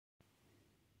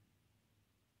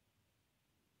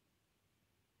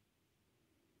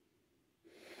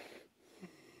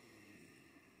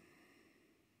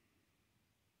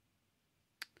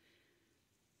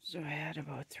So I had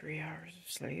about 3 hours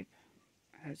of sleep,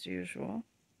 as usual.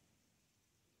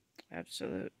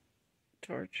 Absolute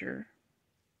torture.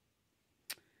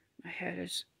 My head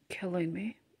is killing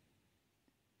me.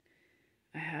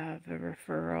 I have a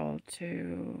referral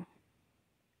to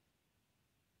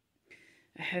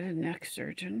a head and neck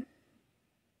surgeon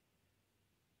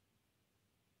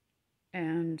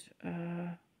and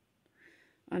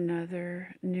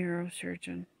another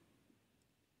neurosurgeon.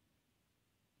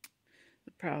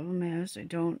 The problem is I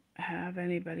don't have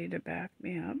anybody to back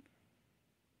me up.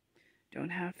 Don't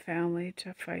have family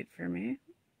to fight for me.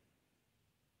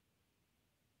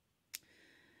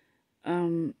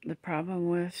 The problem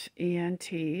with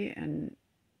ENT and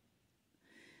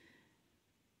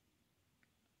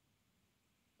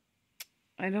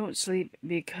I don't sleep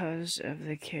because of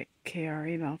the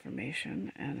KRE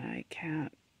malformation, and I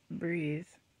can't breathe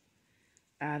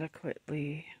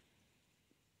adequately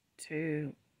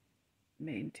to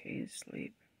maintain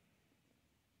sleep.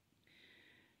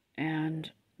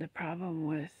 And the problem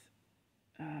with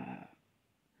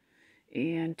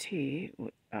ENT,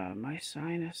 my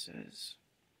sinuses,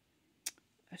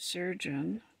 a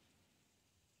surgeon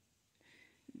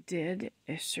did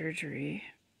a surgery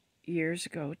years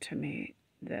ago to me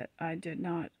that I did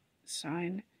not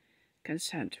sign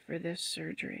consent for this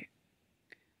surgery.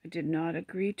 I did not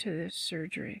agree to this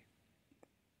surgery.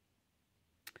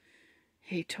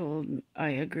 I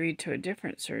agreed to a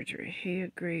different surgery.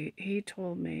 He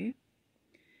told me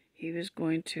he was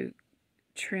going to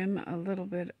trim a little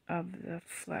bit of the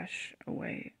flesh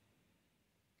away.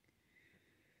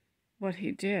 What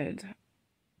he did,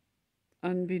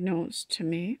 unbeknownst to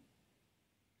me,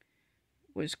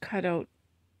 was cut out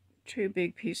 2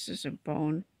 big pieces of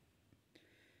bone,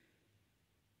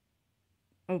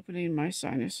 opening my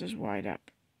sinuses wide up.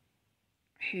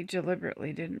 He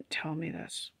deliberately didn't tell me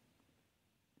this.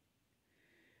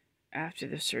 After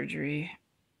the surgery,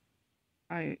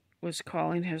 I was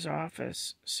calling his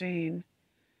office saying,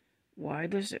 why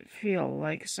does it feel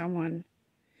like someone,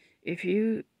 if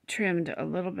you trimmed a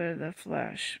little bit of the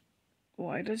flesh,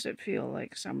 why does it feel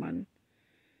like someone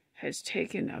has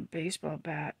taken a baseball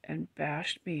bat and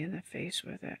bashed me in the face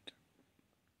with it?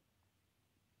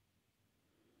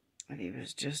 And he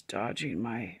was just dodging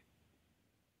my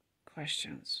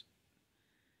questions.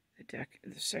 The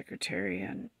secretary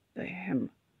and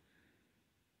him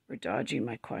were dodging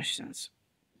my questions.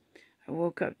 I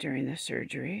woke up during the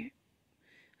surgery.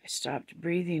 I stopped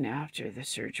breathing after the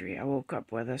surgery. I woke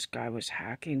up while this guy was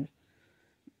hacking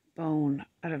bone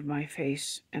out of my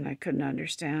face, and I couldn't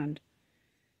understand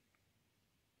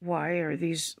why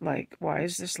is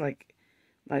this like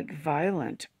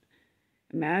violent?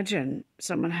 Imagine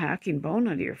someone hacking bone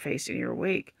out of your face and you're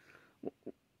awake.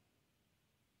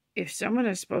 If someone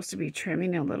is supposed to be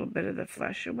trimming a little bit of the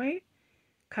flesh away,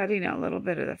 cutting a little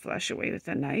bit of the flesh away with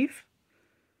a knife,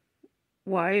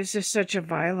 why is this such a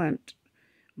violent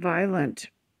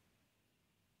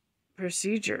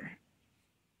procedure?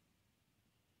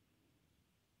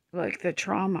 Like the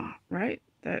trauma, right?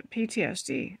 The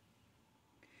PTSD.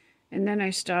 And then I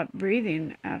stopped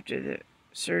breathing after the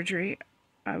surgery.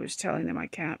 I was telling them I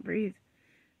can't breathe.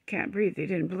 Can't breathe. They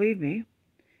didn't believe me.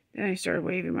 Then I started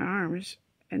waving my arms,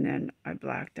 and then I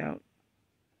blacked out.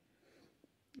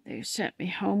 They sent me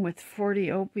home with 40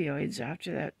 opioids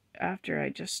after I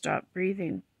just stopped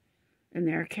breathing in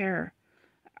their care.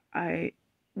 I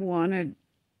wanted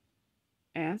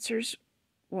answers.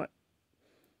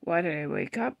 Why did I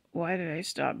wake up? Why did I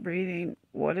stop breathing?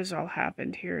 What has all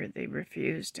happened here? They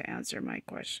refused to answer my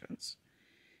questions.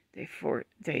 They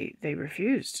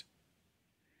refused.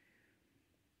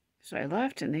 So I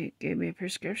left, and they gave me a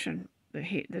prescription.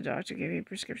 The doctor gave me a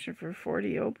prescription for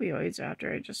 40 opioids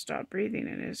after I just stopped breathing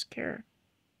in his care.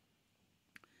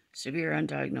 Severe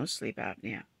undiagnosed sleep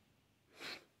apnea.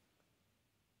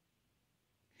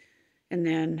 And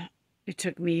then it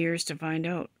took me years to find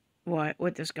out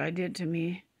what this guy did to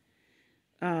me.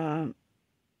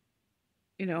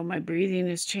 My breathing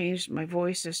has changed. My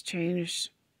voice has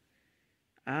changed.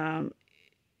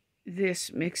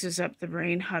 This mixes up the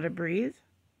brain how to breathe.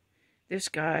 This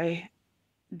guy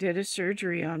did a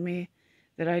surgery on me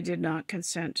that I did not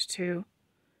consent to,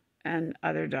 and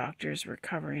other doctors were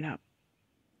covering up.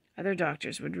 Other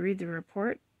doctors would read the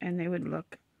report and they would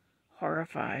look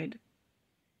horrified,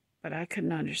 but I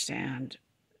couldn't understand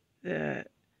the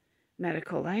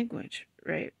medical language,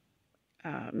 right?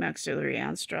 Maxillary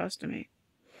anastrostomy.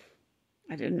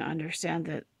 I didn't understand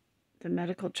the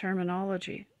medical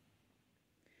terminology.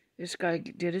 This guy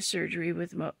did a surgery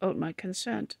without my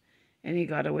consent, and he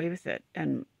got away with it.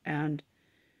 And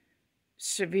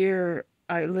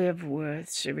I live with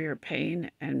severe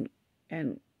pain and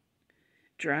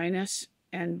dryness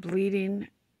and bleeding,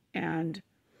 and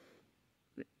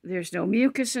there's no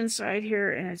mucus inside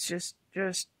here, and it's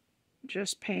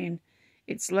just pain.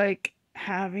 It's like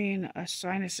having a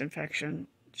sinus infection,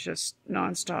 just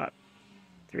nonstop,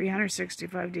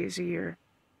 365 days a year,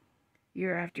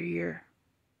 year after year.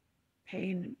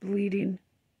 Pain, bleeding,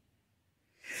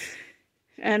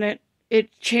 and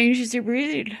it changes your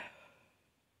breathing.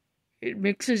 It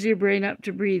mixes your brain up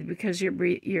to breathe because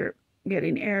you're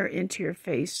getting air into your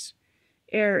face,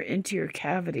 air into your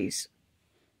cavities.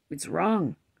 It's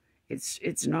wrong.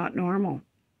 It's not normal.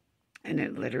 And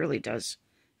it literally does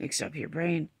mix up your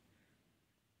brain.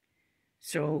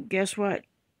 So guess what?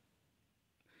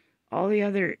 All the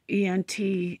other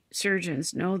ENT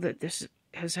surgeons know that this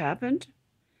has happened.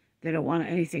 They don't want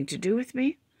anything to do with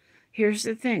me. Here's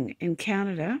the thing. In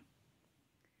Canada,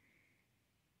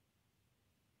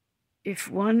 if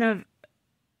one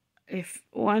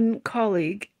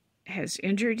colleague has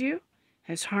injured you,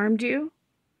 has harmed you,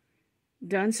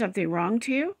 done something wrong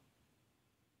to you,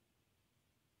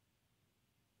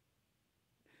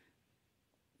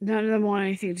 none of them want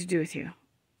anything to do with you.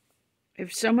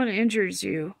 If someone injures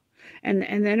you and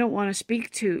they don't want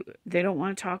to they don't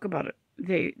want to talk about it,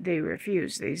 they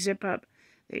refuse, they zip up,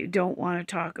 they don't want to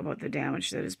talk about the damage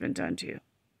that has been done to you.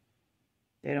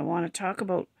 They don't want to talk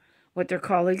about what their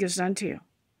colleague has done to you,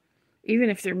 even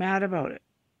if they're mad about it.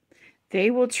 They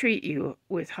will treat you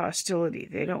with hostility.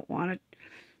 They don't want to.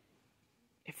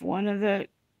 If one of the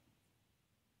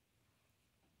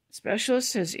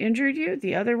specialists has injured you,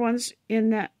 the other ones in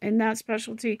that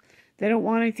specialty, they don't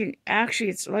want anything. Actually,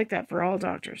 it's like that for all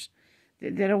doctors. They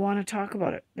don't want to talk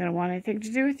about it. They don't want anything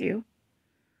to do with you.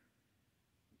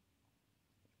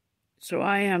 So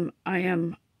I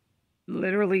am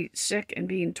literally sick and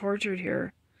being tortured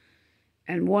here.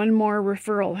 And one more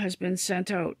referral has been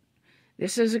sent out.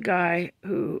 This is a guy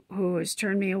who has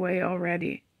turned me away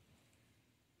already.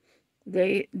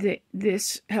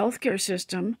 This healthcare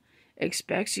system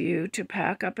expects you to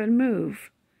pack up and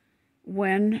move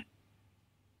when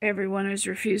everyone is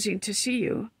refusing to see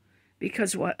you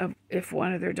because if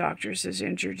one of their doctors has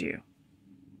injured you.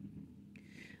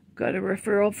 Got a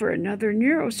referral for another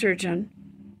neurosurgeon.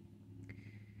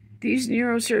 These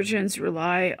neurosurgeons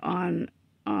rely on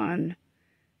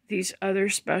these other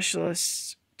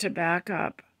specialists to back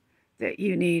up that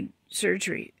you need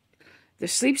surgery. The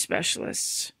sleep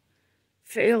specialists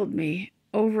failed me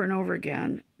over and over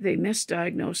again. They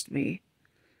misdiagnosed me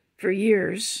for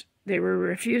years. They were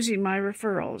refusing my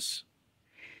referrals.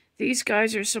 These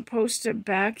guys are supposed to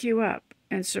back you up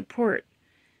and support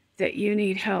that you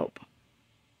need help.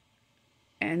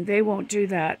 And they won't do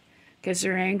that because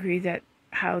they're angry that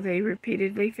how they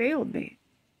repeatedly failed me.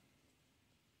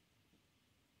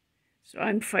 So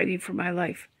I'm fighting for my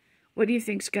life. What do you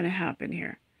think's going to happen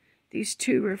here? These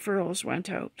 2 referrals went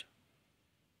out.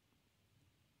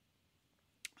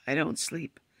 I don't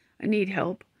sleep. I need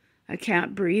help. I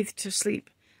can't breathe to sleep.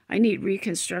 I need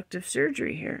reconstructive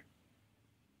surgery here.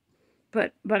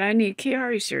 But I need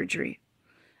Chiari surgery.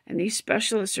 And these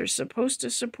specialists are supposed to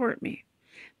support me.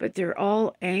 But they're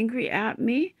all angry at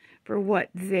me for what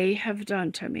they have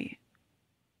done to me.